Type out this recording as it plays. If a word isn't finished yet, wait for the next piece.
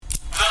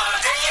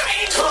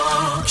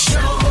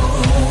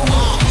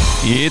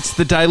It's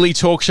the Daily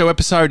Talk Show,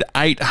 episode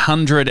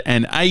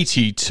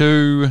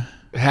 882.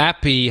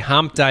 Happy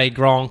Hump Day,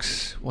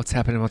 Gronks. What's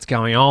happening? What's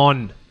going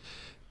on?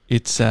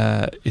 It's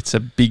a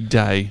big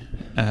day.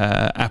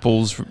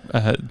 Apple's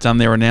done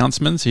their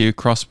announcements. Are you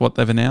across what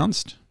they've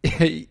announced?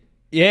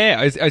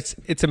 Yeah,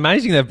 it's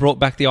amazing they've brought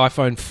back the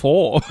iPhone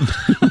 4.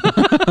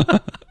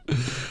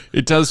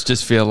 It does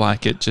just feel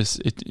like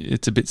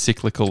it's a bit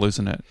cyclical,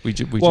 isn't it? We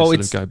just sort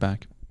of go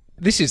back.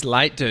 This is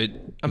late,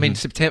 dude. I mean,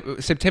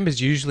 September's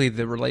usually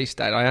the release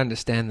date. I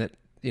understand that,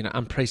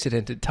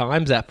 unprecedented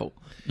times, Apple.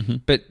 Mm-hmm.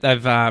 But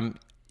they've, so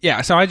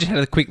I just had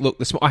a quick look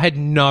this morning. I had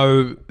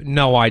no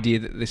idea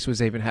that this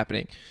was even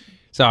happening.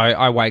 So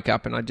I wake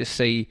up and I just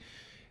see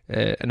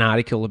an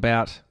article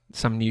about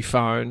some new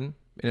phone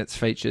and its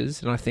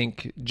features, and I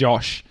think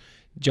Josh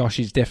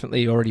is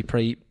definitely already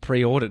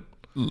pre-ordered.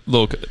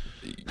 Look,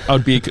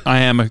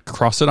 I am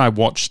across it. I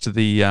watched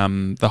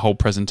the whole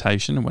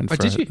presentation and went for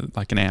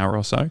like an hour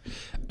or so.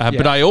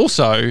 But I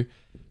also,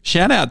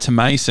 shout out to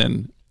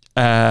Mason,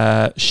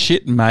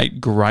 shit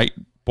mate, great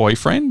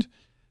boyfriend.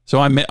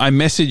 So I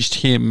messaged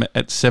him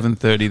at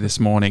 7:30 this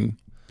morning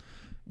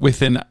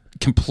with an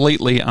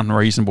completely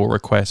unreasonable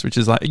request, which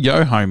is like,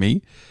 yo,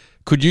 homie,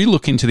 could you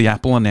look into the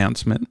Apple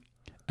announcement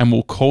and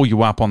we'll call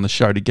you up on the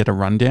show to get a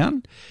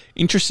rundown?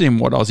 Interested in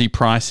what Aussie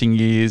pricing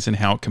is and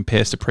how it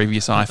compares to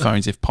previous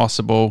iPhones if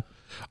possible.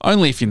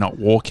 Only if you're not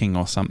walking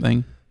or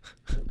something.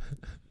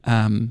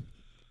 And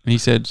he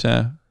said,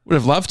 would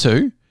have loved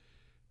to,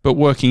 but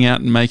working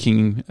out and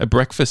making a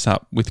breakfast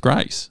up with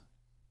Grace.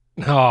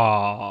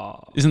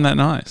 Oh. Isn't that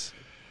nice?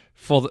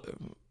 So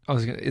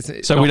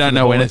we don't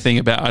know anything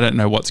about, I don't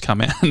know what's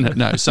come out.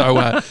 No.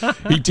 So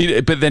he did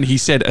it, but then he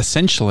said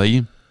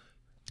essentially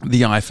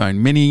the iPhone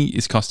mini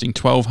is costing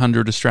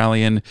 1,200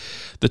 Australian.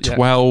 The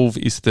 12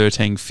 is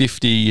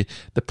 1,350.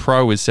 The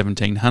Pro is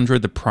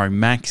 1,700. The Pro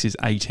Max is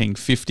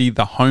 1,850.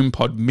 The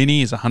HomePod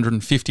mini is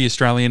 150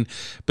 Australian.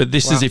 But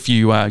this is if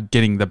you are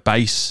getting the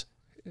base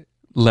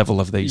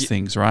level of these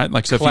things, right?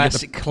 Like, so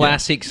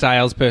classic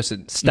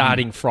salesperson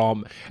starting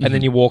from, and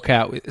then you walk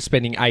out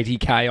spending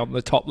 80K on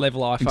the top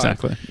level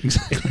iPhone.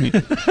 Exactly.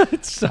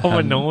 It's so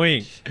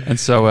annoying. And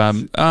so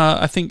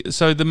I think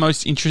so. The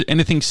most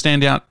anything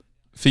stand out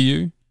for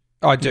you?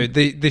 I do.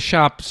 The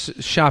sharp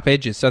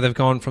edges. So they've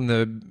gone from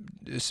the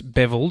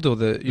beveled or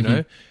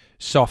the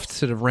soft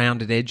sort of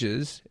rounded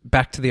edges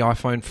back to the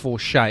iPhone 4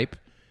 shape,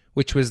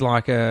 which was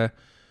like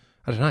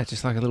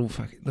just like a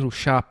little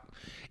sharp.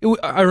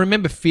 I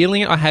remember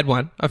feeling it. I had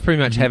one. I've pretty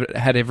much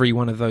had every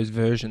one of those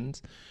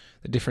versions,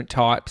 the different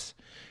types,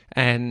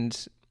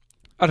 and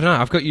I don't know.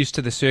 I've got used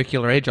to the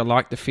circular edge. I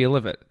like the feel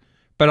of it,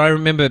 but I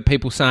remember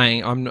people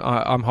saying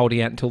I'm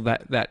holding out until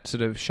that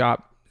sort of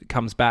sharp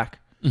comes back.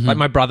 Mm-hmm. Like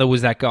my brother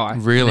was that guy.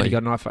 Really? And he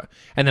got an iPhone.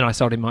 And then I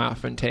sold him my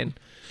iPhone 10.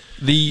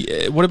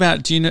 What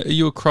about, are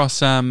you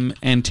across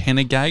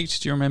Antenna Gate?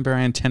 Do you remember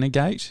Antenna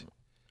Gate?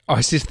 Oh,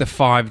 is this the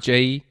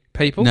 5G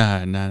people? No.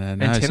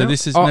 Antenna? So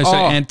this is,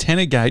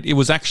 Antenna Gate, it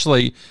was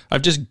actually,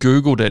 I've just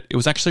Googled it. It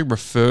was actually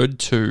referred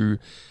to,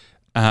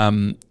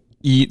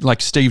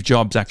 like Steve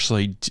Jobs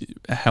actually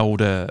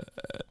held a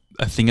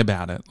thing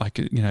about it. Like,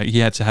 he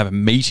had to have a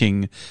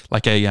meeting,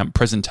 like a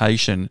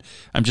presentation.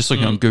 I'm just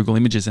looking on Google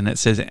Images and it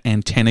says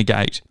Antenna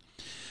Gate.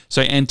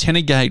 So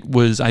Antenna Gate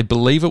was, I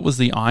believe it was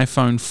the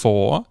iPhone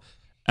 4.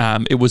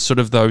 It was sort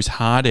of those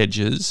hard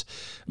edges.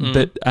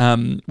 But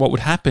what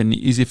would happen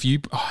is if you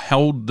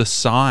held the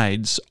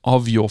sides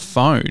of your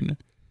phone,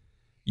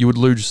 you would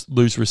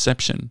lose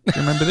reception. Do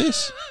you remember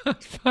this?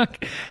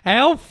 Fuck.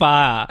 How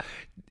far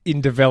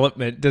in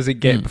development does it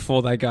get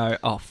before they go,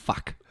 oh,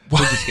 fuck? We're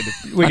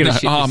gonna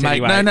ship this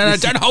mate, anyway. No,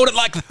 don't hold it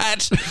like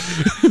that.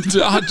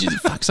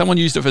 Fuck, someone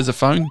used it as a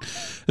phone.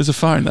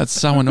 That's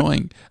so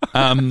annoying.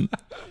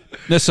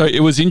 So it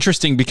was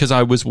interesting because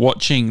I was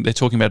watching, they're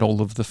talking about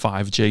all of the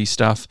 5G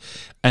stuff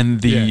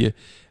and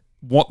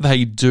what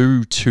they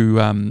do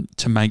to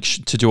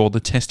do all the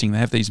testing. They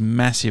have these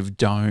massive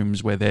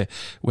domes where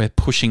we're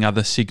pushing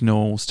other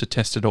signals to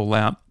test it all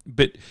out.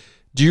 But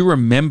do you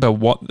remember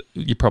what,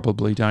 you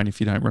probably don't if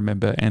you don't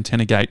remember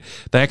Antenna Gate,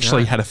 they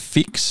actually had a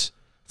fix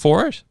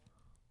for it.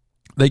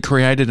 They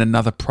created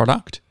another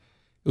product.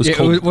 Was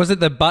it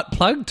the butt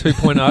plug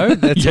 2.0?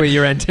 That's where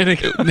your antenna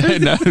goes.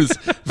 No, it was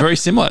very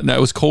similar. No,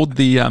 it was called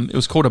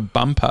a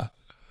bumper.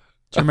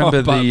 Do you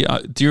remember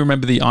do you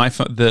remember the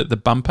iPhone, the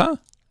bumper?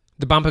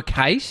 The bumper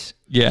case?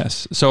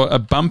 Yes. So a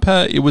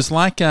bumper, it was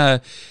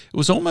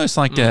almost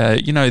like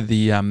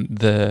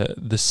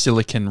the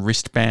silicon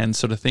wristband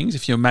sort of things.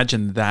 If you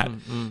imagine that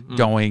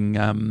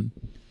going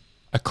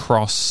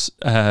across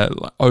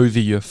over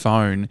your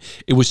phone,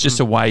 it was just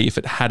a way, if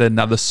it had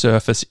another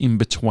surface in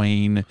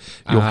between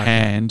your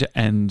hand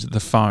and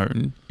the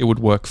phone, it would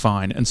work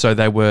fine. And so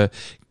they were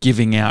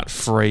giving out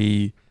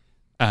free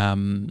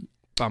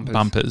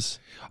bumpers.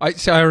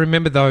 So I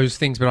remember those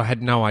things, but I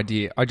had no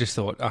idea. I just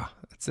thought,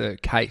 it's a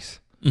case.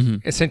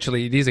 Mm-hmm.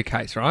 Essentially, it is a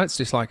case, right? It's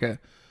just like a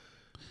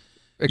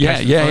yeah.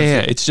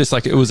 It's just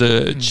like it was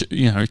a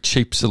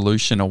cheap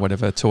solution or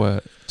whatever to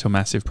a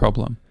massive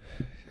problem.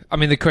 I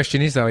mean, the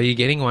question is though, are you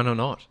getting one or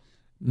not?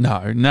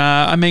 No.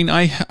 I mean,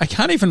 I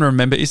can't even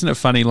remember. Isn't it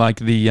funny?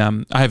 Like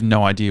I have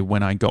no idea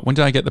when did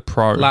I get the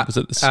Pro? Was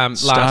it the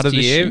start of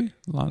this year?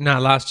 No,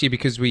 last year,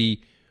 because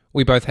we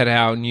both had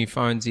our new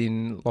phones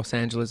in Los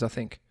Angeles, I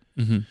think.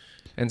 Mm-hmm.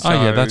 And so,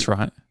 yeah, that's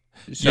right.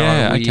 So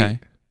okay.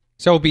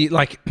 So it'll be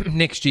like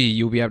next year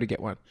you'll be able to get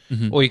one,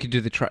 mm-hmm. or you could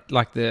do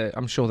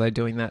I'm sure they're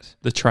doing that.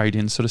 The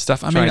trade-in sort of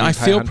stuff. I mean, I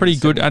feel pretty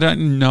good. I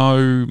don't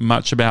know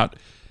much about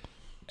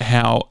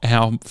how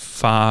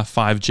far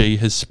 5G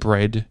has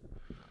spread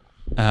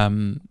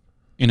in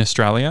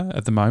Australia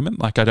at the moment.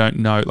 Like, I don't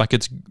know. Like,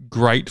 it's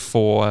great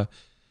for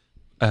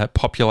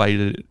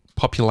populated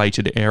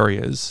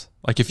areas.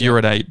 Like, if you're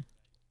at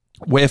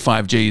where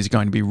 5G is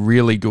going to be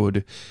really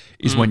good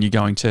is when you're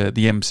going to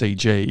the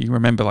MCG.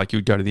 Remember, like, you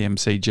would go to the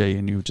MCG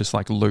and you would just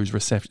like lose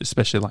reception,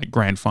 especially like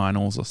grand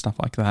finals or stuff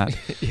like that.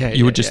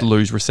 You would just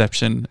lose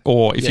reception.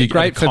 Or if you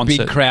great for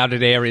big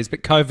crowded areas,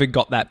 but COVID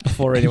got that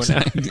before anyone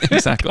else.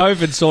 Exactly.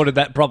 COVID sorted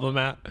that problem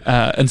out.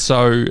 And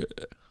so,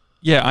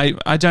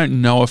 I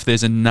don't know if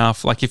there's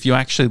enough. Like, if you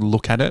actually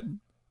look at it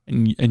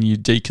and you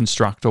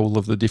deconstruct all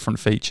of the different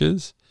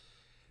features,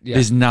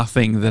 there's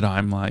nothing that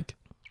I'm like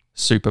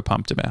super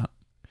pumped about.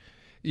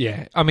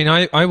 Yeah, I mean,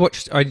 I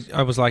watched.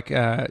 I was like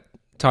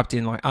typed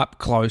in like up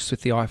close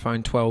with the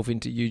iPhone 12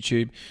 into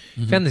YouTube.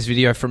 Mm-hmm. Found this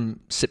video from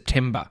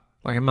September,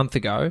 like a month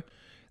ago,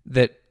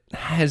 that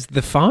has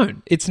the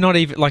phone. It's not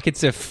even like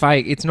it's a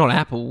fake. It's not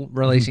Apple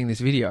releasing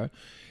this video.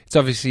 It's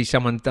obviously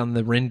someone's done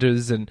the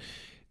renders and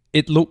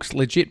it looks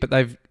legit, but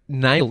they've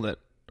nailed it.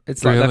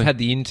 It's like they've had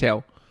the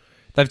intel.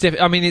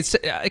 I mean, it's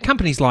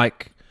companies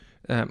like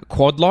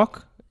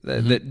Quadlock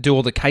that do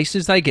all the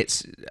cases. They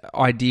get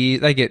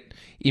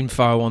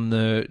info on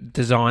the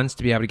designs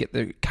to be able to get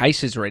the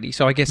cases ready.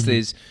 So I guess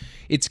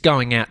it's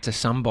going out to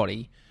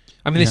somebody.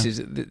 I mean,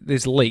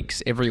 there's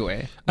leaks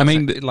everywhere. I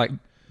mean,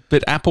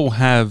 but Apple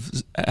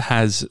has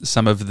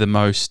some of the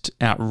most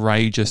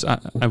outrageous. I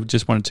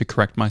just wanted to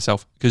correct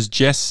myself because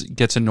Jess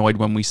gets annoyed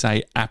when we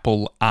say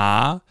Apple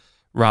are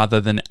rather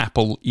than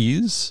Apple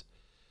is.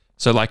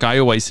 So like, I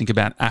always think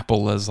about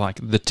Apple as like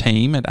the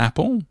team at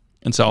Apple.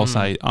 And so I'll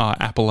say,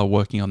 Apple are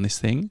working on this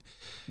thing.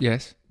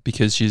 Yes.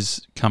 Because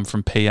she's come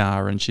from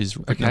PR and she's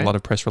written a lot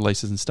of press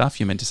releases and stuff.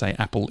 You're meant to say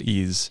Apple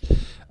is.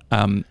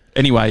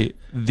 Anyway,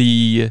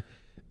 the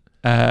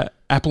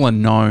Apple are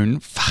known.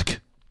 Fuck.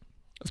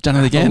 I've done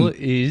it again.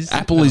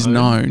 Apple is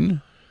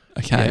known.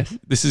 Okay. Yes.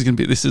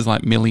 This is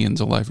like millions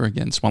all over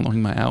again,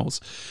 swallowing my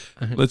L's.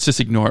 Uh-huh. Let's just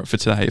ignore it for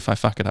today. If I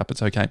fuck it up,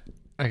 it's okay.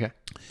 Okay.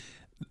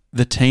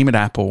 The team at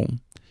Apple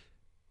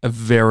are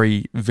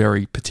very,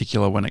 very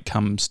particular when it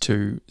comes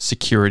to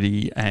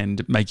security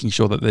and making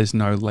sure that there's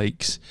no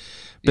leaks.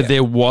 But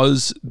there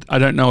was, I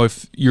don't know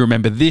if you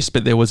remember this,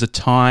 but there was a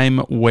time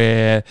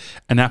where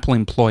an Apple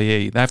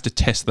employee, they have to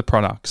test the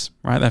products,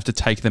 right? They have to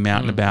take them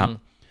out and about.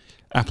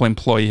 Apple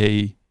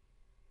employee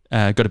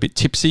got a bit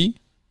tipsy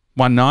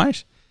one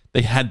night.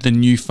 They had the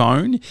new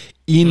phone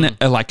in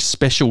a like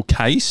special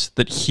case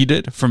that hid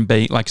it from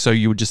being like, so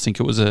you would just think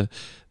it was the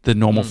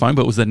normal phone,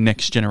 but it was the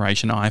next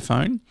generation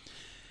iPhone.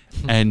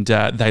 And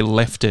they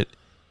left it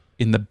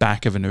in the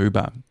back of an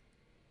Uber.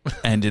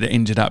 And it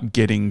ended up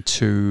getting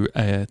to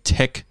a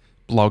tech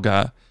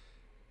blogger,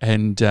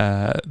 and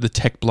the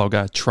tech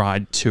blogger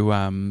tried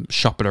to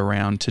shop it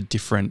around to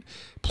different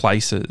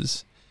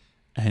places,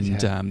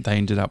 and they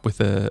ended up with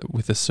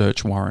a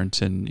search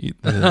warrant and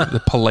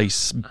the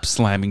police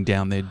slamming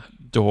down their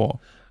door.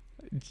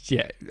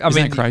 Yeah,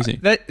 Isn't that crazy?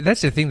 That's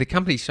the thing. The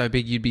company's so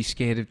big, you'd be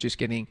scared of just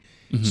getting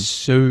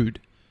sued,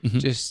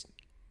 just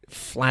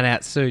flat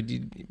out sued.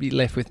 You'd be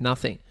left with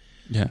nothing.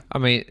 Yeah, I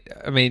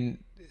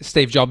mean.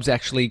 Steve Jobs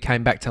actually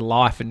came back to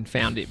life and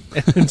found him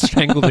and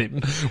strangled him.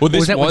 Well,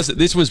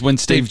 this was when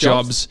Steve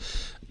Jobs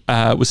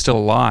was still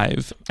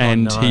alive,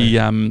 and he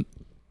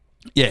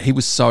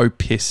was so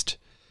pissed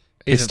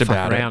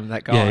about it.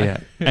 That guy. Yeah.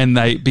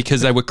 And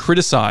because they were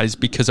criticised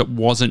because it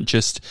wasn't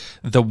just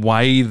the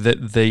way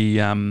that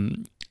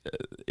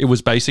it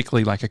was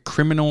basically like a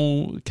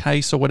criminal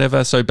case or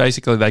whatever. So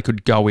basically, they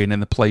could go in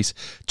and the police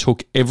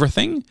took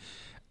everything.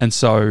 And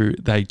so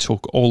they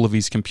took all of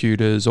his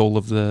computers, all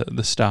of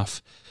the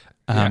stuff,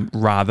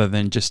 rather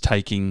than just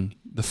taking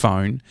the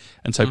phone.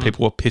 And so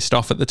people were pissed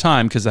off at the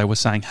time because they were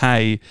saying,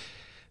 hey,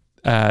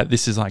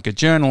 this is like a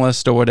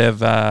journalist or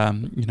whatever,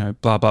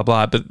 blah, blah,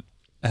 blah. But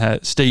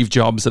Steve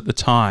Jobs at the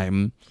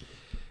time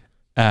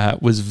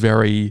was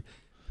very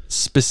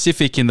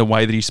specific in the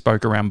way that he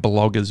spoke around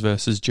bloggers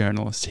versus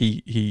journalists.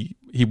 He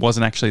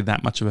wasn't actually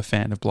that much of a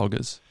fan of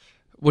bloggers.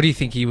 What do you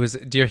think he was?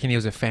 Do you reckon he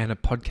was a fan of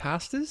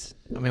podcasters?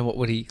 I mean, what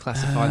would he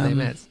classify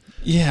them as?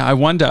 Yeah, I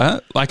wonder.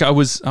 Like, I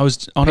was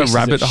on a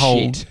rabbit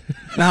hole.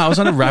 No, I was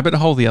on a rabbit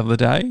hole the other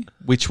day,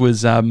 which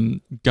was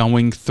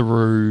going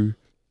through.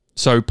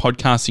 So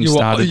podcasting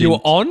started. You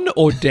were on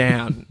or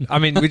down? I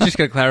mean, we just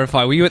got to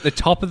clarify. Were you at the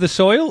top of the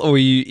soil or were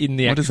you in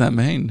the? What does that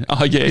mean?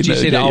 Oh yeah, you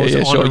said I was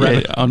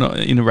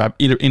in a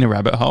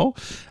rabbit hole.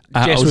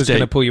 Jess was going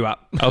to pull you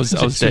up. I was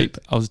deep.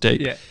 I was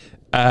deep.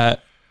 Yeah.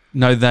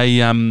 No, they.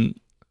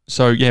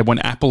 So yeah, when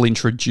Apple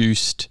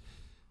introduced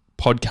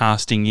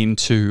podcasting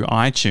into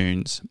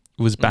iTunes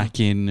was back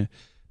in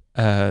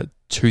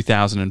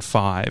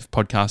 2005.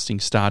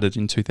 Podcasting started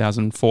in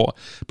 2004.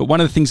 But one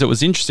of the things that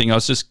was interesting, I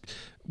was just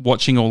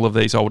watching all of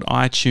these old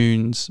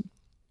iTunes,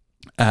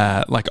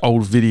 like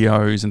old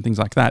videos and things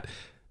like that.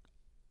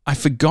 I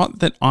forgot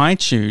that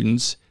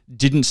iTunes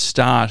didn't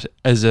start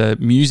as a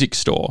music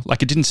store.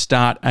 Like, it didn't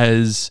start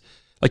as,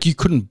 like, you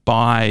couldn't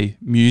buy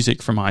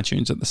music from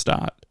iTunes at the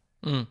start.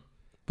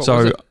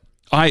 So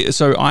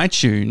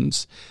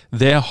iTunes,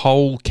 their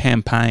whole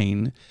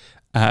campaign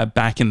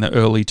back in the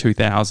early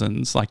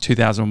 2000s, like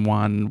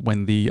 2001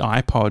 when the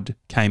iPod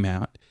came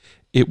out,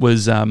 it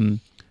was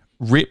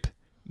rip,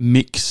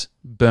 mix,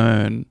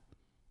 burn.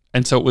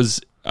 And so it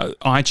was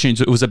iTunes,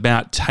 it was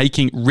about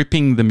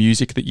ripping the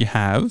music that you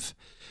have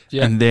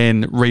and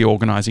then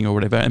reorganizing or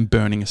whatever and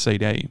burning a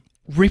CD.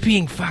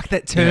 Ripping, fuck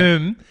that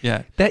term.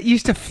 Yeah. That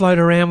used to float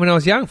around when I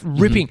was young.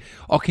 Ripping.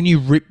 Oh, can you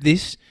rip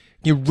this?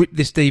 Can you rip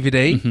this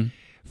DVD?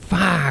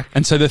 Fuck.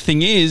 And so the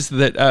thing is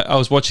that I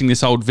was watching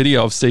this old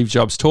video of Steve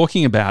Jobs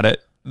talking about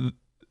it.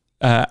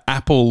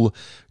 Apple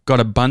got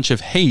a bunch of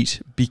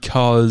heat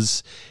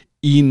because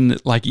in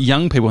like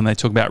young people, when they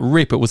talk about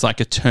rip, it was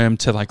like a term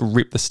to like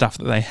rip the stuff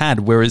that they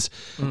had. Whereas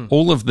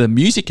all of the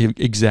music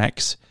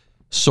execs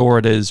saw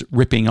it as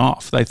ripping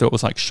off. They thought it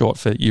was like short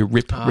for you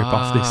rip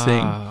off this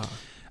thing.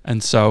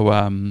 And so,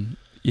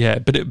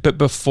 but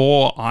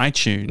before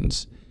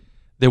iTunes,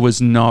 there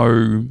was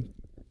no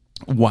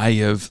way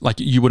of, like,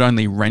 you would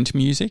only rent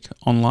music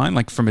online,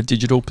 like from a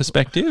digital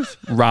perspective,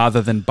 rather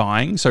than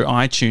buying. So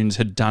iTunes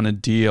had done a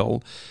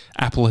deal,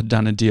 Apple had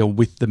done a deal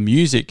with the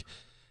music,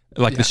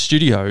 like the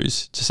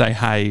studios, to say,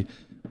 hey,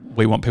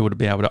 we want people to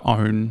be able to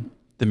own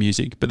the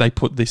music. But they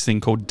put this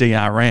thing called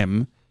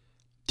DRM,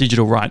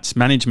 digital rights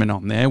management,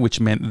 on there,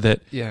 which meant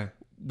that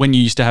when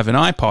you used to have an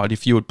iPod,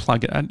 if you would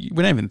plug it,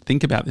 we don't even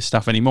think about this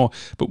stuff anymore,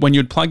 but when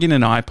you'd plug in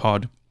an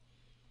iPod,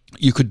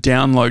 you could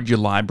download your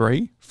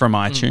library from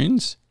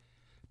iTunes.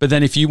 But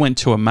then if you went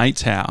to a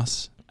mate's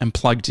house and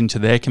plugged into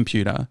their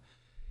computer,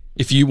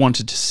 if you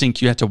wanted to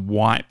sync, you had to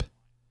wipe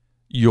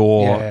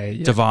your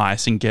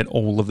device and get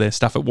all of their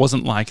stuff. It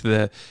wasn't like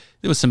there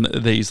was some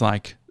of these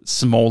like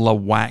smaller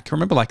whack.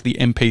 Remember like the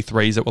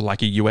MP3s that were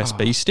like a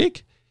USB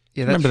stick?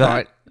 Yeah, that's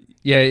right.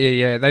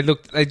 Yeah.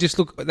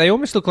 They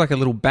almost look like a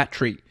little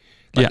battery,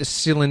 like the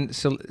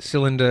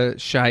cylinder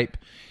shape,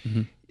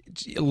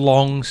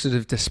 long sort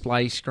of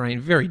display screen,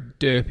 very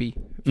derpy,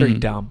 very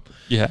dumb.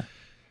 Yeah.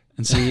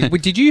 And so,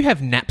 did you have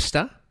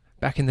Napster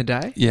back in the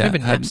day? Yeah,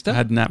 remember Napster?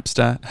 Had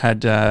Napster,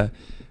 had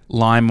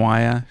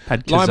LimeWire,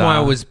 had Kazaa.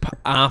 LimeWire was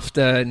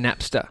after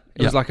Napster.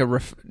 It was like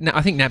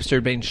I think Napster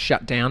had been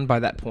shut down by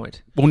that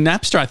point. Well,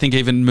 Napster, I think,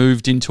 even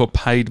moved into a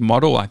paid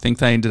model. I think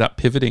they ended up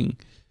pivoting.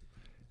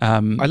 I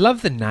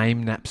love the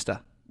name Napster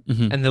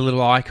and the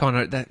little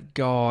icon. That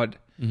God.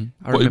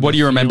 What do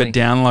you remember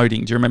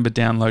downloading? Do you remember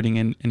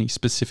downloading any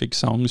specific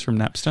songs from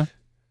Napster?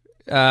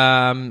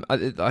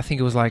 I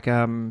think it was like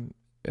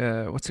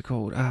what's it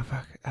called?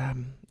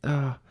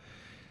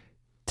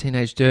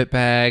 Teenage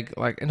Dirtbag.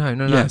 Like no.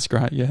 Yeah, it's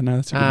great. Yeah, no,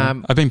 that's a good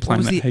one. I've been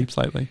playing that heaps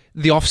lately.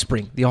 The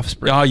Offspring.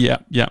 Oh yeah.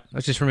 I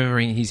was just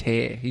remembering his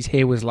hair. His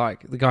hair was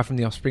like the guy from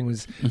The Offspring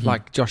was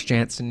like Josh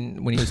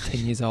Jansen when he was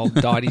 10 years old.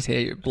 Dyed his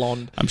hair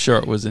blonde. I'm sure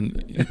it was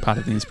in part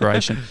of the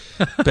inspiration.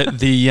 But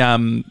the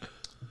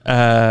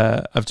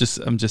I'm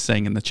just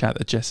seeing in the chat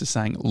that Jess is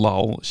saying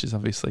lol. She's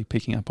obviously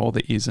picking up all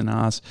the Is and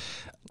Rs.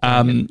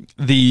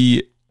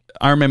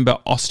 I remember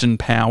Austin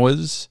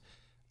Powers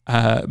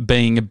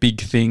being a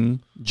big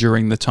thing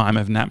during the time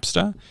of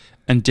Napster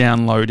and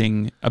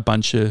downloading a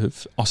bunch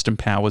of Austin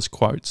Powers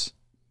quotes.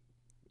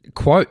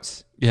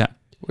 Quotes? Yeah.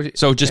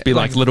 So it would just be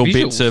like little visuals?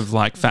 bits of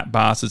like fat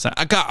bastards saying,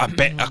 I got a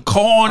bit of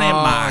corn in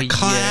my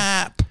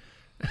clap.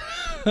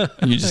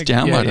 And you just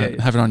download it,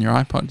 have it on your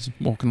iPod, just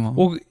walking along.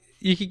 Well,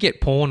 you could get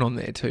porn on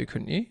there too,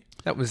 couldn't you?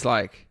 That was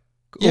like...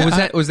 Yeah,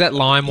 or was that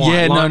LimeWire?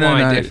 Yeah, no,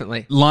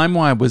 definitely.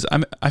 LimeWire was...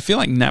 I feel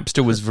like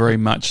Napster was very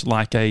much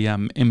like a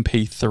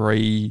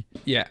MP3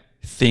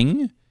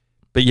 thing.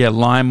 But yeah,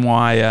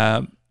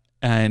 LimeWire,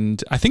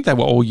 and I think they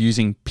were all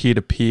using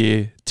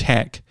peer-to-peer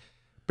tech,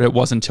 but it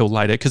wasn't until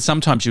later. Because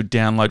sometimes you'd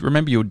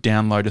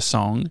download a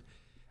song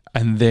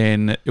and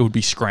then it would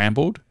be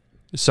scrambled.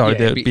 So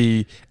there'd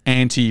be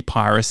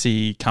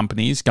anti-piracy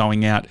companies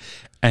going out,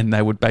 and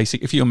they would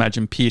basically, if you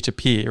imagine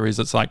peer-to-peer,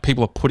 it's like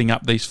people are putting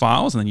up these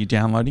files and then you're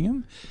downloading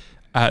them.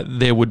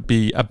 There would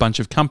be a bunch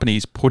of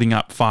companies putting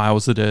up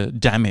files that are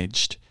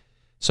damaged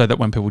so that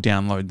when people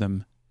download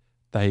them,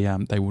 they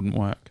wouldn't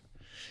work.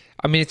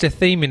 I mean, it's a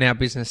theme in our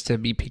business to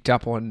be picked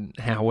up on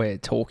how we're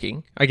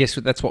talking. I guess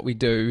that's what we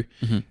do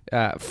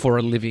for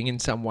a living in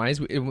some ways.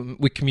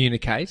 We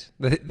communicate.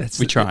 We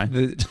try.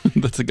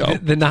 That's the goal.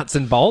 The nuts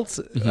and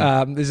bolts.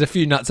 There's a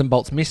few nuts and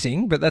bolts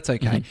missing, but that's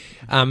okay.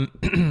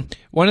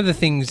 One of the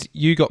things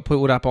you got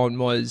pulled up on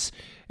was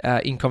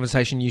in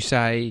conversation you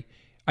say,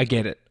 I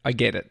get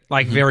it,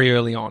 like very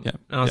early on. Yep.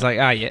 And I was like,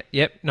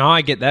 no,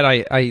 I get that.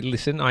 I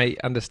listen, I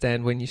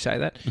understand when you say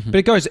that.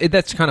 But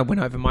that's kind of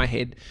went over my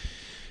head.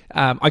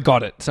 I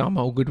got it, so I'm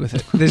all good with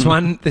it. There's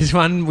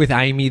one with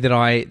Amy that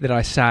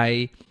I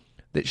say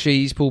that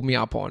she's pulled me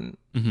up on,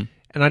 and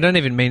I don't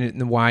even mean it in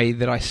the way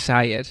that I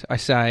say it. I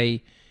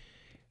say,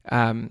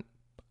 I've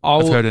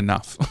heard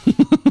enough.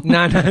 No.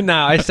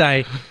 I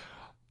say,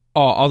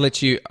 I'll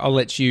let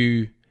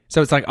you.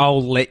 So it's like,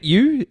 I'll let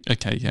you.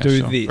 Okay, yeah, do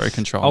sure. this. Very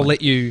controlling. I'll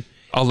let you.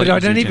 I'll let you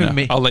do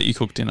dinner. I'll let you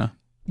cook dinner.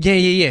 Yeah,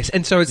 yes.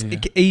 And so it's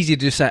easier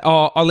to just say,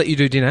 I'll let you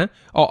do dinner.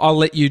 I'll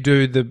let you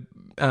do the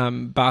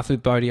bath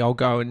with Bodhi. I'll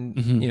go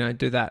and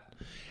do that.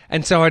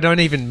 And so I don't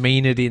even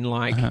mean it in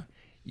like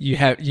you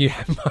have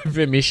my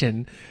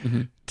permission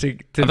to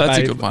that's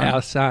bathe a good one.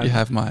 Our son. You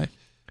have my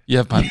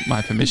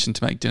permission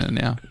to make dinner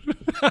now.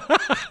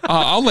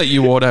 I'll let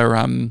you order.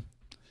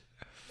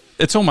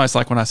 It's almost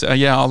like when I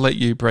say, I'll let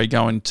you, Bree,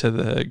 go into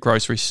the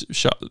grocery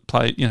shop,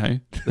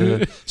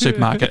 the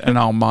supermarket, and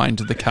I'll mind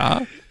the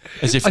car.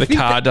 As if the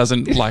car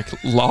doesn't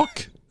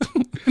lock.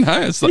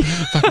 It's like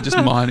fucking just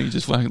minding,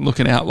 just like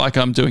looking out like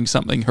I'm doing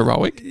something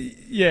heroic.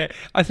 Yeah,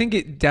 I think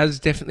it does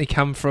definitely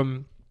come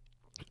from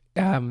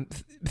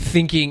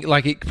thinking,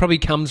 like it probably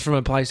comes from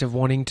a place of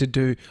wanting to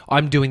do,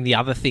 I'm doing the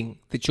other thing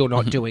that you're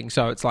not doing.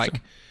 So it's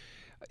like,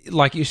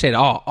 like you said,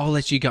 I'll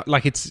let you go.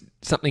 Like it's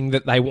something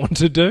that they want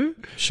to do.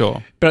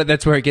 Sure. But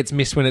that's where it gets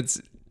missed when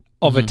it's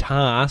of a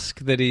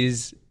task that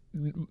is...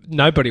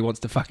 Nobody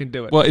wants to fucking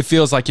do it. Well, it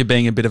feels like you're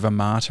being a bit of a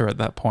martyr at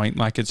that point.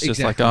 Like it's just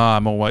like,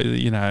 I'm always,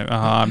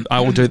 I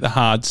will do the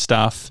hard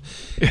stuff.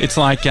 It's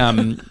like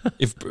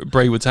if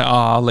Bree would say,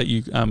 I'll let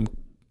you,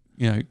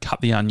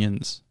 cut the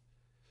onions.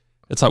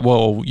 It's like,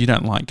 well, you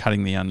don't like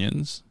cutting the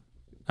onions,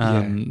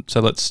 so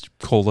let's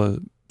call a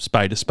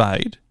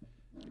spade.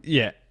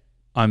 Yeah,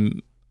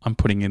 I'm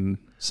putting in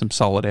some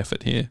solid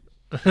effort here.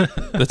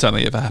 That's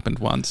only ever happened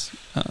once.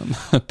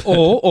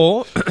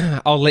 Or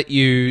I'll let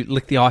you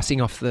lick the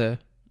icing off the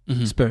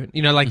spoon.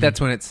 That's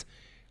when it's,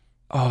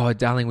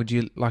 darling, would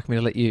you like me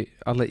to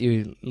I'll let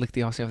you lick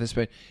the icing off the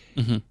spoon.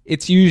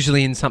 It's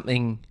usually in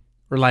something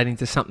relating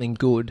to something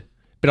good,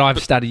 but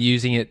I've started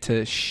using it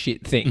to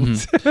shit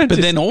things. But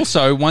then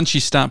also, once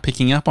you start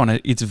picking up on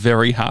it, it's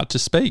very hard to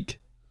speak.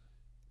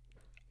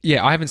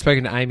 Yeah, I haven't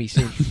spoken to Amy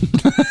since.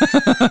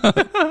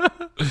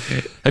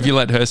 Have you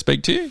let her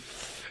speak to you?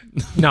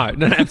 No,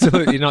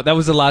 absolutely not. That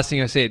was the last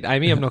thing I said.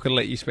 Amy, I'm not going to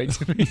let you speak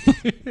to me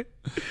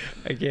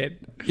again.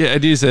 Yeah,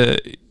 it is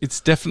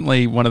it's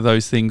definitely one of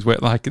those things where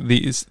like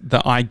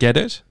the I get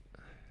it.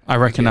 I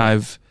reckon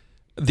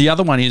the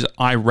other one is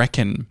I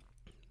reckon.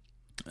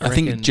 I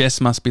think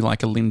Jess must be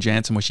like a Lynn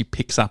Jansen where she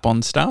picks up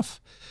on stuff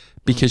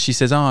because she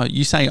says,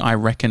 you say I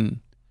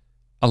reckon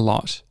a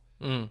lot.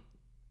 I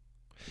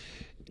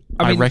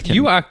mean, reckon.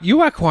 You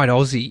are quite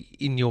Aussie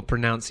in your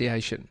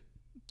pronunciation.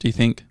 Do you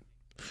think?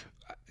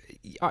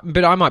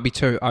 But I might be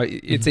too.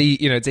 It's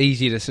it's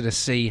easier to sort of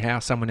see how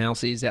someone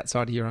else is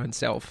outside of your own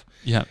self.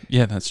 Yeah,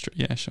 that's true.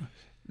 Yeah, sure.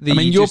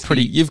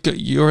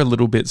 You're a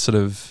little bit sort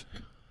of.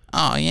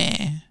 Oh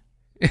yeah.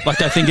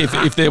 Like I think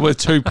if there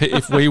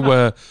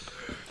were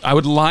I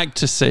would like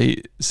to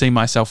see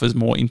myself as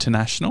more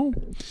international.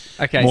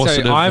 Okay, so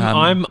sort of,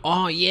 I'm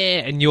oh yeah,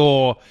 and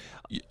you're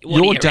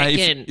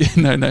Dave.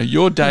 No,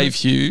 you're Dave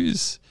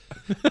Hughes,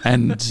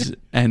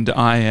 and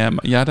I am.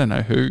 Yeah, I don't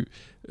know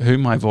who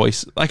my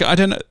voice. Like I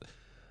don't know.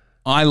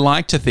 I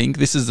like to think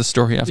this is the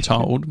story I've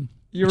told.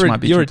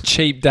 You're a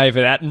cheap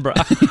David Attenborough.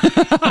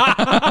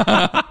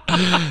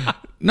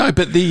 No,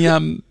 but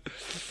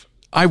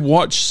I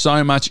watch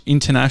so much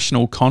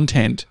international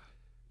content.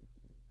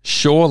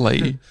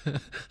 Surely,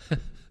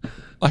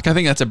 like I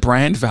think that's a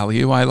brand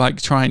value. I like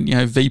trying,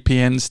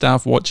 VPN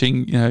stuff,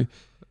 watching,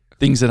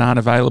 things that aren't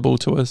available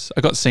to us.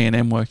 I got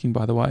CNN working,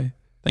 by the way.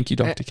 Thank you,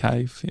 Dr.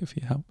 K, for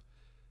your help.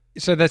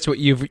 So that's what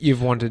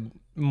you've wanted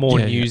more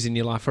news in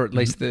your life, or at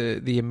least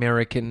the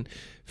American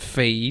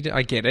feed.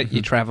 I get it.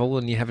 You travel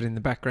and you have it in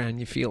the background.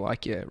 You feel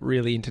like you're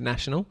really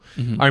international.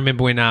 I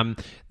remember when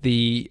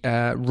the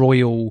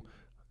royal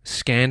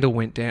scandal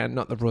went down,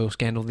 not the royal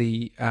scandal,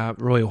 the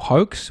royal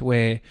hoax,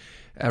 where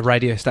a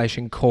radio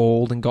station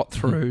called and got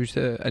through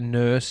to a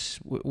nurse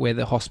where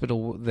the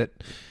hospital that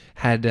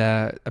had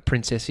a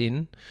princess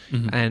in,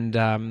 and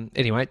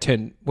anyway,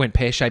 it went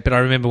pear-shaped. But I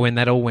remember when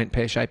that all went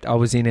pear-shaped, I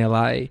was in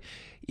LA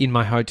in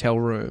my hotel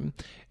room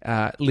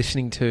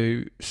listening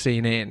to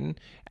CNN,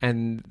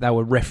 and they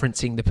were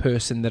referencing the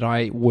person that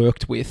I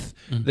worked with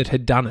that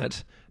had done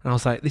it. And I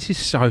was like, this is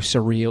so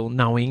surreal,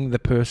 knowing the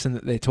person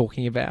that they're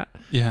talking about.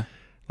 Yeah.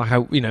 Like, I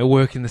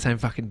work in the same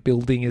fucking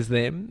building as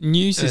them.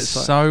 News is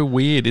so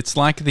weird. It's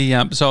like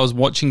so I was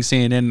watching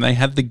CNN and they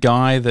had the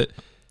guy that,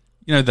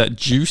 that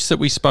juice that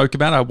we spoke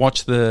about. I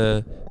watched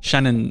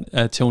Shannon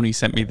Tilney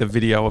sent me the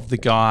video of the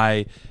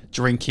guy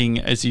drinking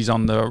as he's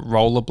on the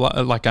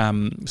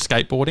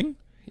skateboarding.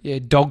 Yeah,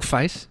 dog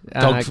face.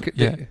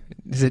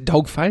 Is it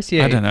dog face?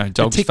 Yeah. I don't know,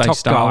 dog face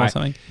style guy. Or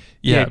something.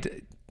 Yeah.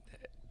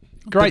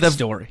 Great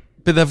story.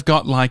 But they've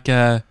got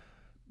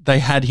they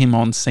had him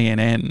on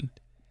CNN.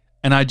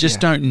 And I just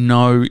don't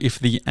know if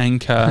the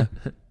anchor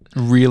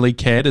really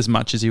cared as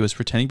much as he was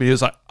pretending. But he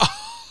was like,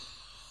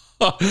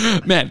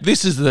 Man,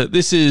 this is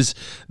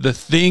the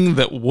thing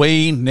that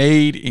we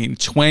need in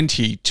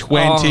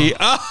 2020.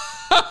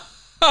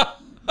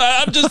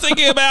 I'm just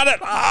thinking about it.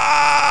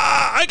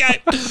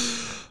 Okay.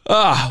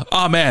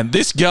 Oh man,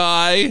 this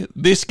guy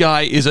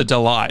is a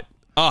delight.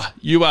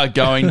 You are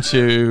going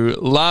to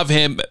love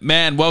him,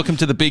 man. Welcome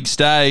to the big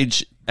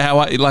stage.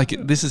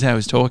 This is how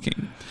he's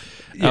talking.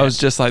 Yeah. I was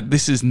just like,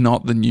 this is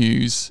not the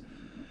news.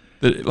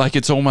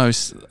 It's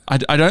almost. I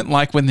don't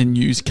like when the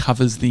news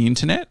covers the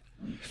internet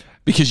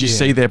because you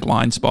see their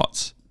blind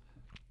spots.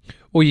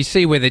 Or you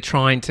see where they're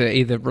trying to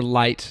either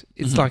relate.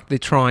 It's like they're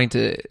trying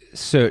to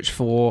search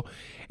for.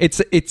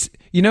 It's.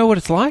 You know what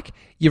it's like?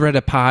 You're at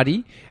a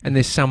party and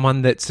there's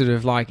someone that sort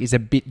of like is a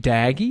bit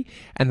daggy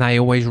and they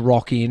always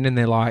rock in and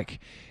they're like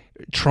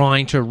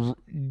trying to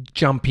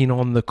jump in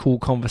on the cool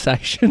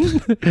conversation.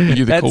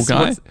 You're the cool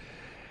guy?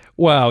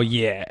 Well,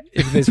 yeah.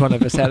 If there's one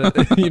of us out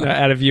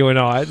of you and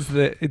I, it's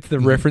the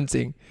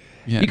referencing.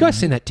 Yeah. You guys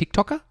seen that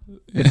TikToker?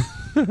 Yeah.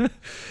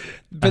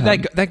 But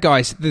that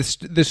guy's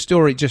the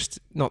story. Just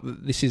not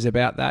that this is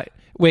about that.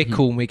 We're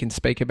cool and we can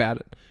speak about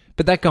it.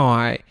 But that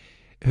guy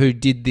who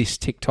did this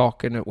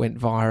TikTok and it went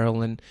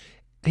viral, and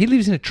he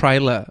lives in a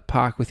trailer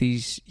park with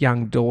his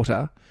young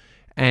daughter,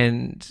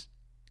 and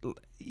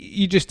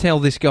you just tell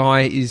this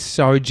guy is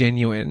so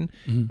genuine,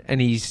 and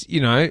he's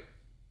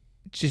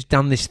just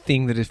done this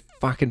thing that has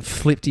fucking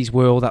flipped his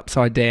world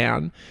upside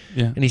down,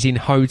 and he's in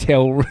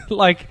hotel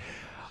like.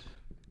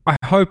 I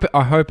hope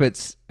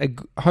it's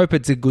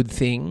a good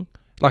thing.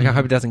 Like I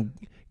hope it doesn't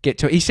get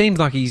to. He seems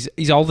like he's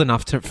old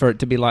enough for it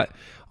to be like,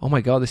 oh my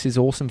God, this is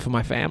awesome for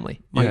my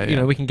family.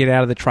 We can get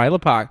out of the trailer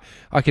park.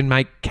 I can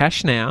make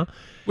cash now.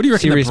 What do you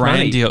reckon the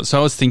brand deal? So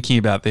I was thinking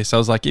about this. I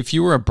was like, if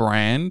you were a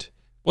brand,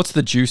 what's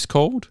the juice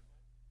called?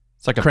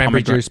 It's like a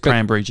cranberry juice.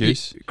 Cranberry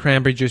juice.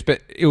 Cranberry juice.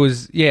 But it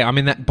was, I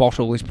mean, that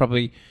bottle is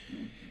probably,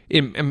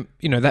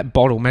 that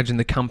bottle. Imagine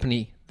the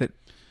company that.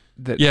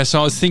 Yeah, so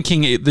I was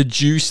thinking the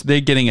juice,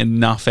 they're getting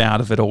enough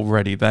out of it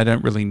already. They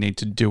don't really need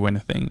to do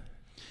anything.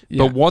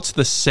 Yeah. But what's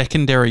the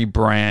secondary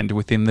brand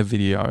within the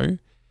video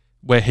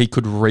where he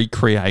could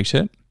recreate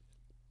it?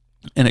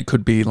 And it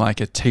could be like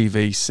a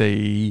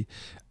TVC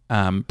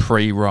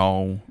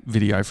pre-roll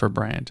video for a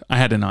brand. I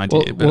had an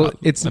idea.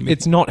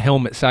 It's not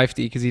helmet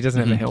safety because he doesn't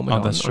have a helmet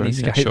on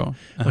his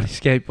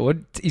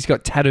skateboard. He's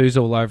got tattoos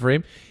all over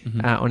him,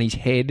 on his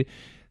head,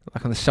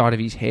 like on the side of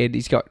his head.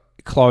 He's got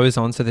clothes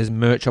on, so there's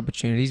merch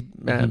opportunities.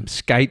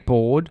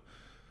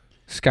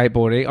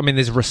 Skateboarding. I mean,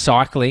 there's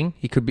recycling.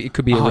 It could be a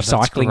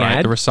recycling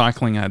ad. The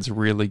recycling ad's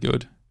really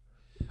good.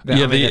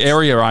 The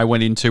area I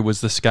went into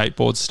was the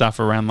skateboard stuff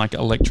around like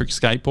electric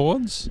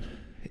skateboards.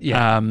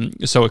 Yeah.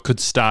 So it could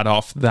start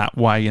off that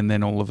way, and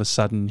then all of a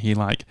sudden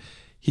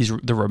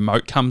the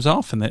remote comes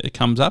off, and then it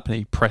comes up, and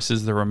he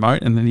presses the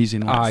remote, and then he's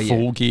in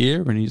full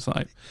gear, and he's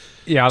like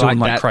doing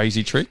like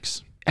crazy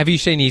tricks. Have you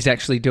seen he's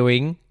actually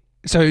doing?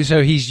 So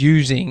he's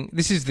using.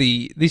 This is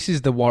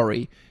the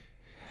worry.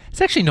 It's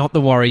actually not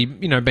the worry,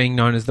 being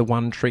known as the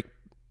one trick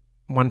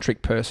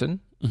person.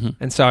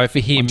 And so for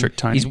him,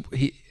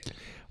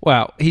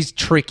 his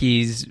trick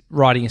is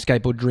riding a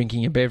skateboard,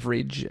 drinking a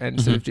beverage, and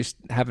sort of just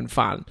having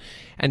fun.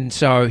 And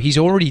so he's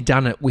already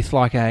done it with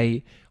like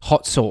a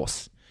hot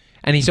sauce,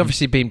 and he's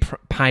obviously been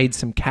paid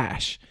some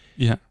cash.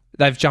 Yeah,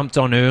 they've jumped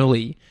on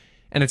early,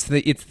 and it's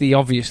the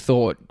obvious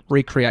thought: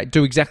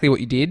 do exactly what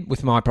you did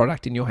with my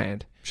product in your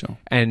hand. Sure.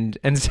 And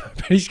so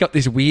but he's got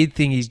this weird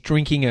thing. He's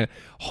drinking a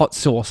hot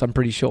sauce. I'm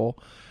pretty sure.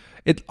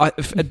 At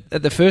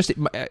the first,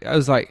 I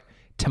was like,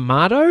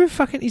 tomato?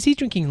 Fucking, is he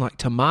drinking like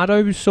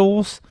tomato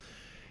sauce?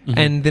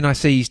 And then I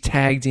see he's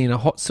tagged in a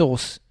hot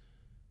sauce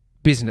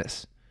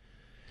business.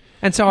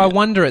 And so I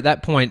wonder at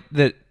that point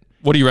that.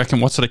 What do you reckon?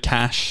 What sort of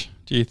cash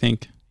do you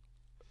think?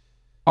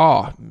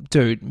 Oh,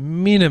 dude,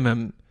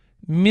 minimum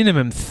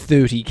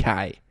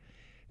 $30,000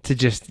 to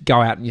just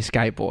go out on your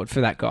skateboard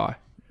for that guy.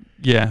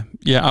 Yeah,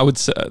 I would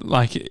say,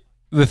 like,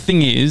 the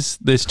thing is,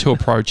 there's two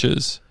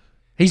approaches.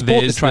 He's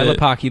bought the trailer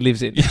park he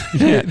lives in.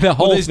 Yeah. The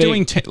whole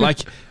thing.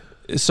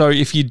 So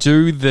if you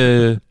do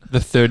the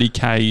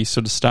 $30,000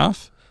 sort of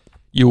stuff,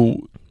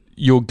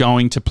 you're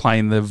going to play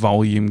in the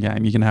volume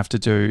game. You're going to have to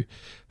do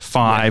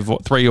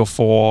 3 or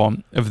 4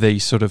 of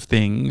these sort of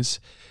things,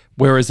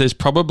 whereas there's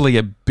probably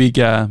a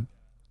bigger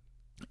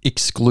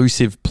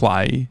exclusive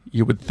play,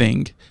 you would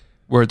think,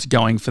 where it's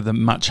going for the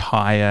much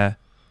higher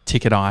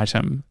ticket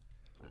item.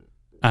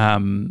 I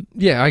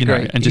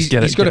agree. And just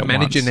he's got a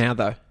manager now,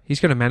 though. He's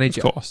got a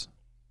manager, of course.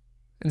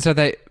 And so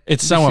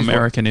it's so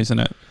American, isn't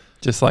it?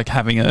 Just like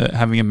having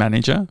a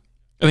manager.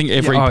 I think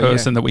every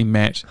person that we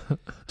met,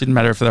 didn't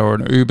matter if they were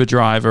an Uber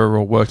driver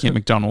or working at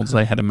McDonald's,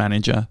 they had a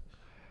manager.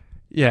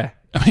 Yeah,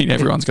 I mean,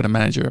 everyone's got a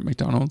manager at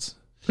McDonald's.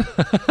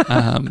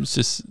 It's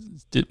just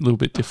a little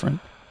bit different.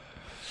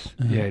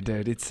 Yeah,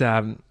 dude.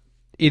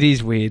 It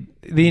is weird.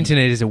 The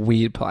internet is a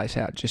weird place.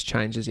 How it just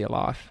changes your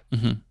life,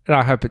 and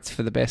I hope it's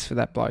for the best for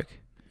that bloke.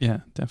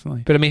 Yeah,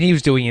 definitely. But I mean, he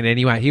was doing it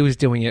anyway. He was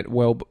doing it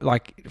well,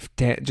 like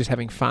just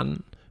having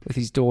fun with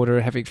his daughter,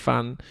 having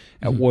fun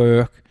at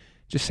work,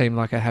 Just seemed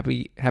like a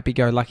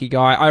happy-go-lucky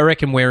guy. I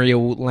reckon where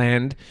he'll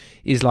land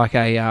is like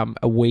a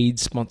weed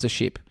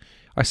sponsorship.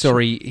 I saw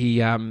he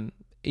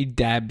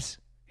dabs.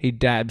 He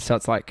dabs, so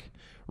it's like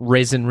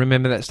resin.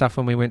 Remember that stuff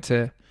when we went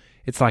to?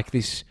 It's like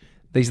this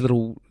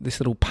little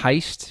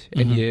paste,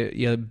 and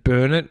you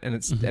burn it, and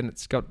it's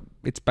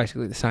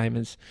basically the same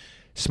as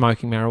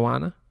smoking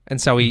marijuana. And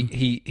so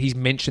he's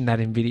mentioned that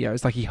in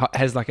videos. Like he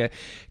has like a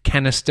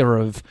canister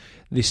of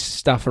this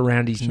stuff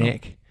around his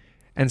neck.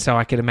 And so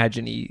I could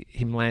imagine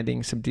him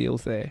landing some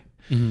deals there.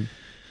 Mm-hmm.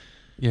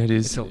 Yeah, it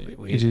is.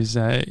 It is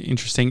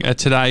interesting.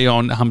 Today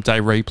on Hump Day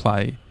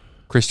Replay,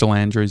 Crystal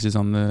Andrews is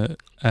on the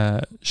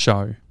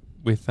show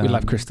with. We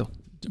love Crystal.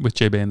 With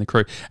GB and the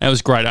crew. And it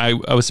was great. I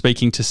was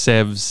speaking to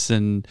Sevs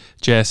and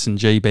Jess and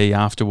GB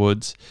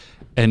afterwards,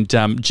 and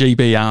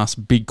GB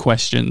asked big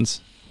questions,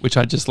 which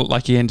I just looked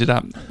like he ended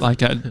up like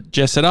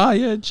Jess said, "Oh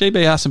yeah,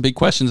 GB asked some big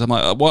questions." I'm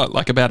like, "What?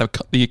 Like about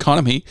the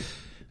economy?"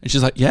 And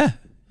she's like, "Yeah."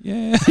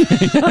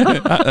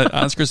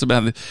 Ask Chris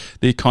about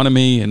the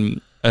economy and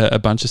a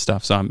bunch of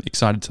stuff. So I'm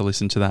excited to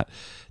listen to that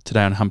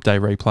today on Hump Day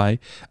Replay.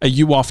 Are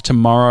you off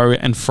tomorrow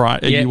and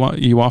Friday? Are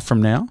you off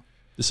from now?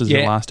 This is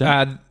the last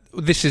ep?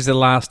 This is the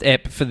last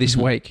ep for this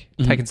week.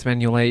 Taking some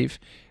annual leave.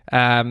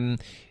 I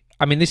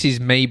mean, this is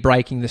me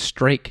breaking the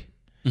streak.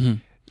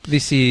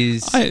 This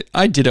is...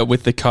 I did it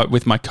with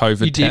my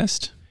COVID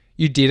test.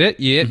 You did it?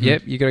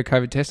 Yep. You got a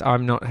COVID test.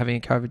 I'm not having a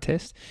COVID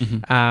test.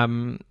 I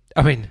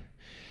mean...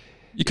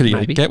 You could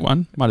even get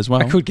one. Might as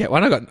well. I could get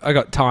one. I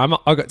got time.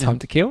 I got time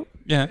to kill.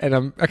 Yeah,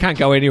 and I can't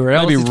go anywhere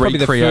else. Maybe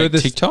recreate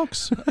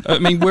TikToks. I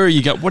mean, where are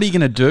you What are you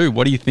going to do?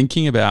 What are you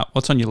thinking about?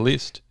 What's on your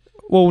list?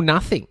 Well,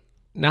 nothing.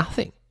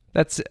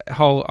 That's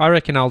whole. I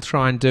reckon I'll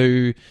try and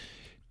do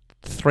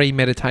 3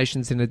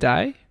 meditations in a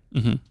day.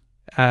 You're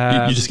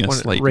just going to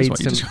sleep.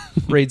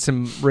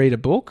 Read a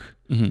book.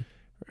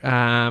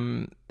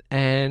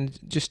 And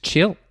just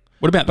chill.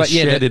 What about the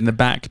shed in the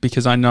back?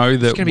 Because I know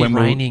that it's going to be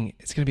raining.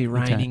 It's going to be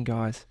raining,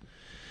 guys.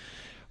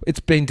 It's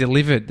been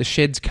delivered. The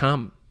shed's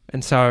come,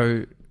 and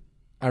so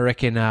I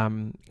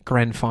reckon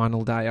grand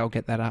final day I'll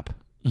get that up,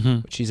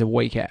 which is a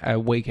week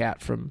out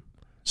from.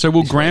 So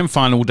will grand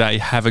final day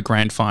have a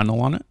grand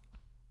final on it?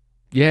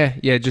 Yeah,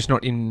 just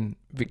not in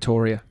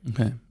Victoria.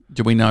 Okay.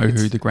 Do we know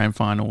who the grand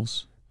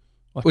finals?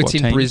 It's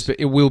in Brisbane.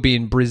 It will be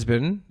in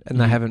Brisbane, and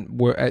they haven't.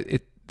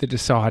 The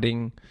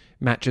deciding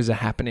matches are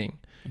happening,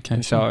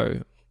 and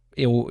so.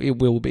 It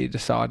will be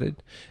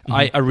decided.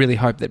 I really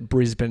hope that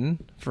Brisbane,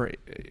 for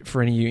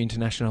any of you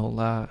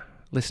international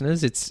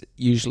listeners, it's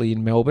usually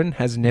in Melbourne,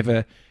 has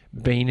never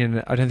been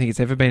in... I don't think it's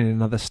ever been in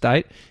another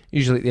state.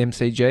 Usually at the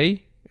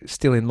MCG,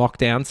 still in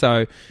lockdown.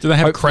 So do they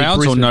have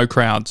crowds or no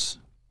crowds?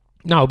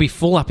 No, it'll be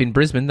full up in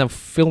Brisbane. They'll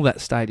fill that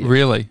stadium.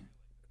 Really?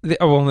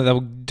 They'll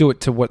do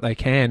it to what they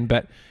can,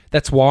 but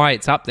that's why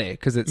it's up there,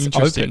 because it's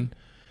open.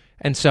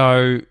 And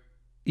so,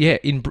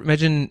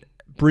 imagine...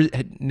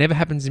 It never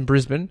happens in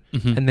Brisbane,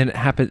 and then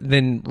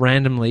then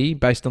randomly,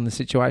 based on the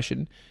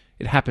situation,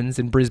 it happens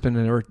in Brisbane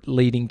and a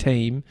leading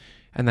team,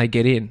 and they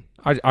get in.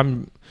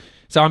 I'm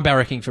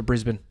barracking for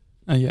Brisbane.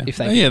 Oh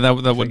yeah,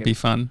 that would be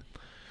fun.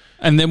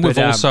 And then we've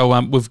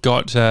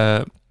got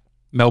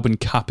Melbourne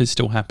Cup is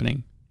still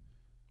happening.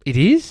 It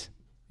is?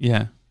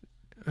 Yeah,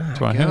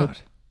 that's what I heard.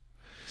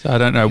 So I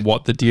don't know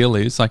what the deal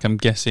is. Like, I'm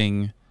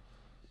guessing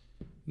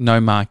no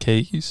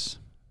marquees.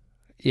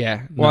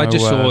 Yeah. Well, I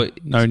just saw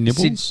no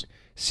nibbles.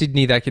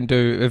 Sydney, they can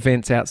do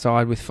events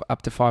outside with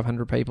up to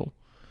 500 people.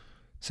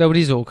 So it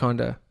is all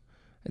kind of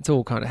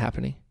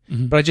happening.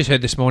 But I just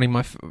heard this morning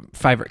my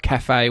favourite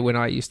cafe when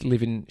I used to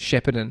live in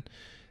Shepparton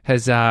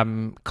has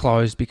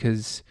closed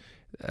because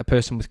a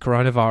person with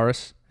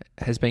coronavirus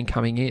has been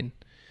coming in.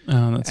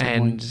 Oh, that's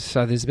annoying.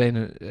 So there's been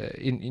a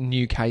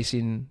new case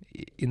in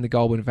the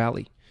Goulburn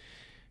Valley,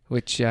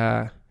 which,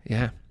 I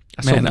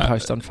saw the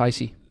post on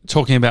Facey.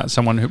 Talking about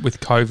someone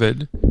with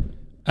COVID,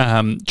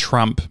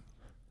 Trump...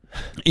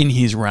 in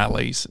his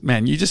rallies,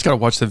 man, you just got to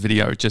watch the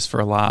video just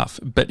for a laugh.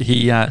 But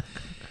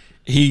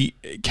he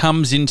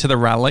comes into the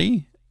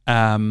rally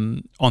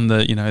on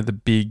the the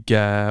big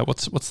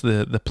what's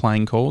the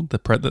plane called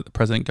that the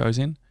president goes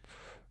in,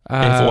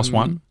 Air Force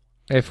One.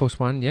 Air Force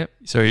One, yep.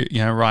 So he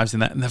arrives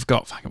in that, and they've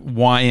got fucking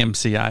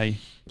YMCA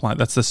playing.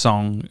 That's the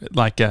song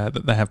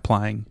that they have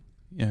playing.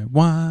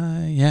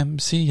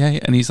 YMCA,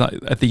 and he's like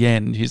at the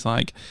end, he's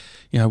like,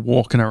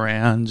 walking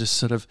around, just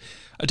sort of.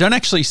 I don't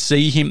actually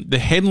see him. The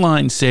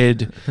headline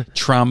said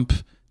Trump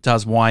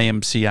does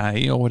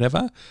YMCA or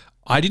whatever.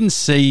 I didn't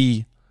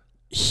see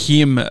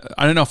him.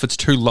 I don't know if it's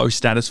too low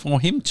status for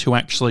him to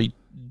actually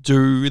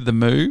do the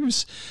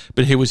moves,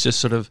 but he was just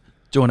sort of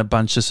doing a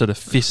bunch of sort of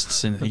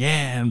fists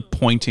and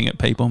pointing at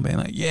people and being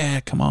like, "Yeah,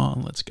 come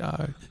on, let's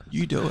go.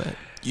 You do it.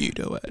 You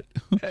do it."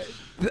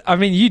 I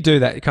mean, you do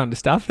that kind of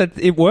stuff.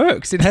 It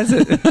works. It has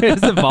a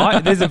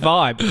vibe. There's a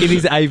vibe. It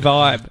is a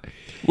vibe.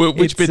 Well,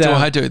 which bit do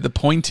I do? The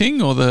pointing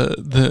or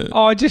the?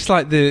 Oh, just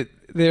like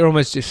they're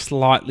almost just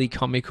slightly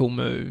comical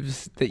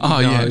moves that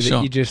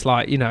you just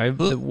like,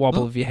 the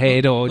wobble of your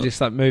head or just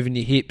like moving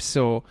your hips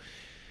or,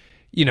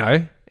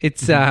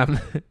 it's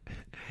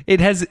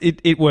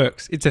it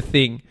works. It's a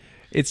thing.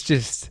 It's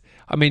just,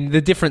 I mean,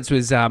 the difference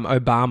was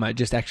Obama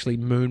just actually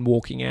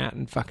moonwalking out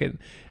and fucking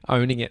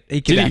owning it.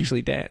 He could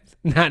actually dance.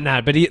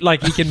 No, but he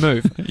can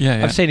move.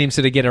 Yeah. I've seen him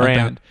sort of get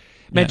around.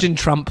 Imagine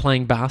Trump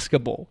playing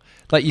basketball.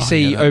 Like you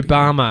see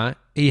Obama,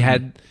 he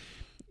had,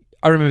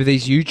 I remember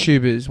these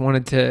YouTubers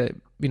wanted to,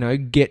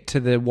 get to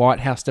the White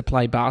House to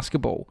play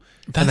basketball.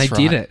 And they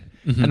did it.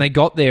 Mm-hmm. And they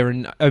got there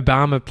and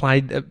Obama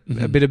played a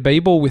bit of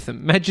b-ball with them.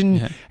 Imagine,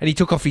 and he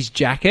took off his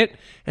jacket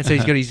and so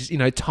he's got his,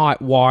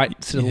 tight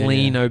white sort of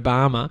lean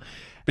Obama.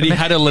 But he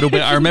had a little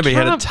bit, I remember he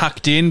had it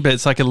tucked in, but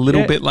it's like a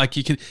little bit like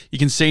you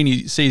can see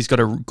he's got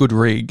a good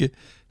rig.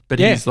 But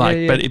he's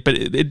like, but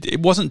it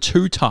wasn't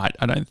too tight,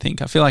 I don't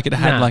think. I feel like it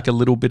had like a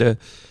little bit of,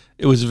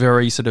 it was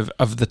very sort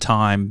of the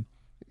time.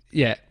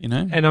 Yeah.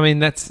 And I mean,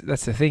 that's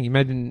the thing.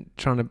 Imagine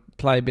trying to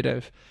play a bit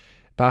of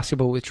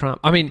basketball with Trump.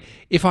 I mean,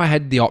 if I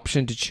had the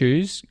option to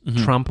choose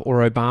Trump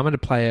or Obama to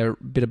play a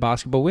bit of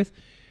basketball with,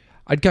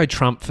 I'd go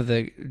Trump for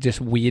the just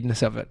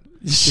weirdness of it.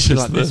 Just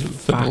like this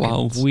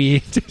fucking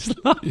weird.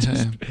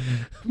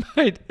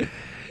 Mate,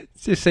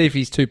 just see if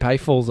his toupee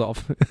falls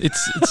off.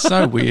 It's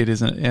so weird,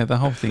 isn't it? Yeah, the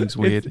whole thing's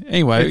weird.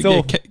 Anyway,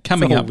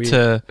 coming up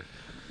to,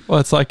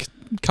 it's like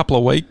a couple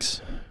of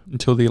weeks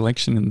until the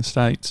election in the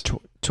States.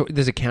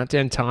 There's a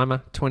countdown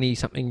timer,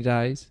 20-something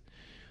days.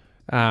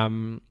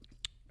 I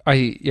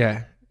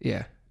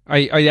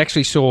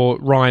actually saw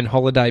Ryan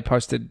Holiday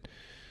posted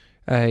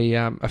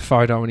a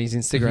photo on his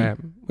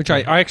Instagram, which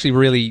I actually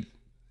really,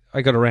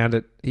 I got around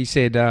it. He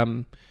said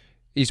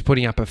he's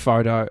putting up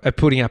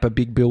a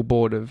big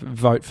billboard of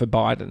vote for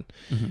Biden,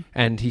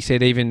 and he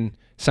said even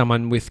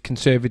someone with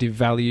conservative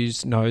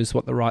values knows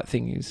what the right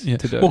thing is to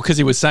do. Well, because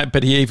he was saying,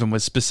 but he even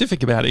was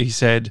specific about it. He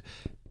said,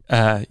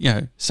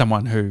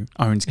 someone who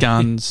owns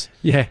guns,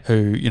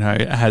 who,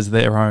 has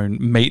their own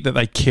meat that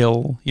they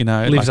kill,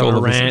 lives on a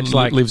ranch,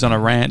 lives on a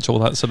ranch, all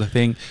that sort of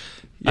thing.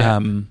 Yeah.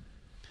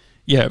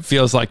 It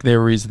feels like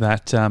there is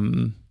that. I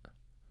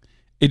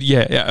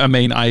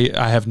mean,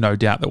 I have no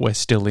doubt that we're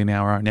still in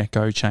our own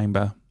echo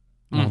chamber,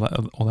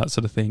 all that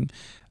sort of thing.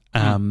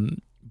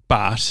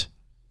 But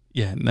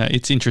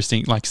it's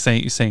interesting, like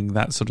seeing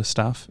that sort of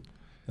stuff.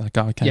 Like,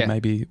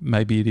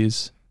 maybe it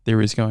is.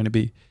 There is going to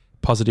be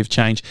positive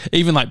change,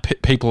 even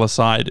like people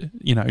aside,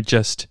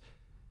 just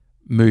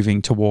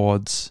moving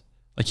towards,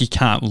 like, you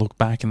can't look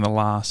back in the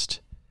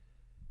last,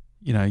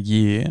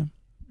 year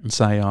and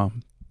say,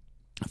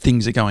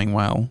 things are going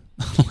well.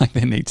 Like,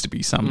 there needs to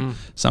be some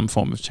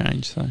form of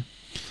change. So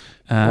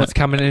what's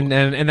coming in,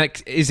 and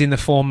that is in the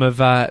form of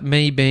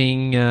me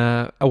being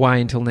away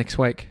until next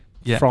week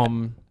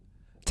from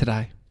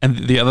today. And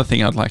the other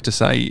thing I'd like to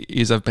say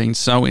is I've been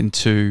so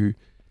into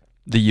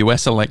the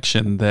US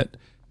election that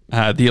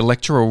the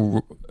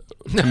Electoral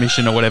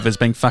Commission or whatever has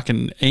been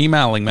fucking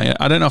emailing me.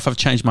 I don't know if I've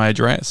changed my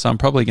address, so I'm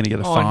probably going to get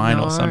a fine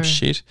or some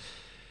shit.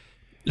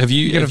 Have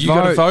you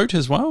got a vote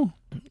as well?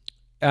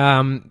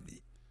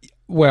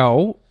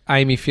 Well,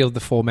 Amy filled the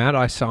form out.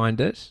 I signed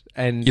it,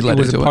 and it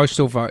was a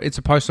postal vote. It's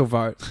a postal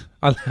vote.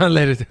 I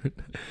let her do it.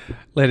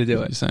 Let her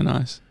do it. You're so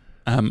nice.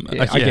 I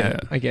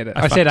get it.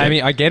 I said,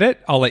 Amy, I get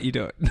it. I'll let you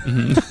do it.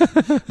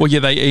 Well,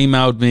 they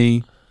emailed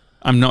me.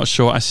 I'm not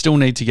sure. I still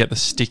need to get the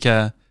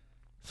sticker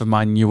for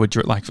my new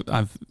address. Like,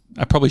 I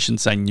probably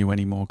shouldn't say new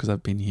anymore because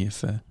I've been here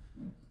for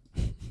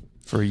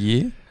a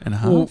year and a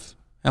half. Well,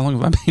 how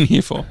long have I been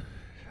here for?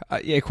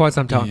 Quite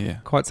some time. Yeah.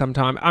 Quite some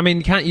time. I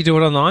mean, can't you do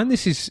it online?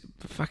 This is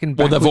fucking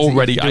backwards. Well, they've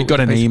already... I got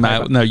an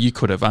email. No, you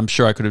could have. I'm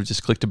sure I could have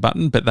just clicked a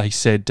button, but they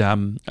said...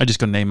 I just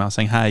got an email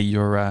saying, hey,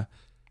 your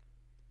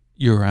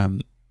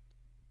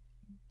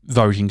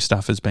voting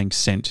stuff is being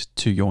sent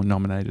to your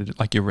nominated,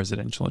 like, your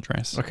residential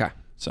address. Okay.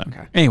 So,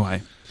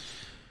 anyway...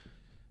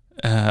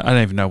 I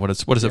don't even know what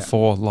is it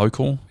for,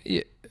 local?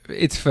 Yeah,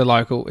 it's for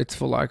local.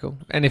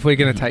 And if we're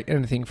going to take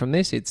anything from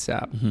this, it's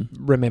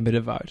remember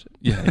to vote.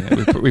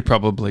 Yeah. We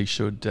probably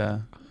should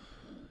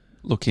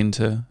look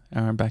into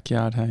our own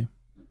backyard, hey?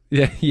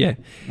 Yeah.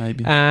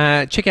 Maybe.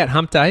 Check out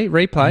Hump Day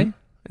replay.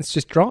 It's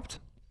just dropped.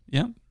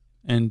 Yeah.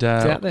 And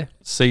it's out there.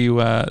 See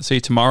you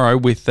tomorrow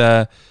with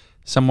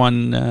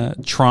someone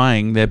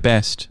trying their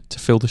best to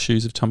fill the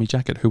shoes of Tommy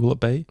Jackett. Who will it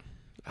be?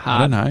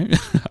 Hard. I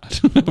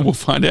don't know. We'll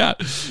find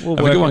out. Have a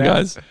good one,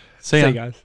 guys. See ya, guys.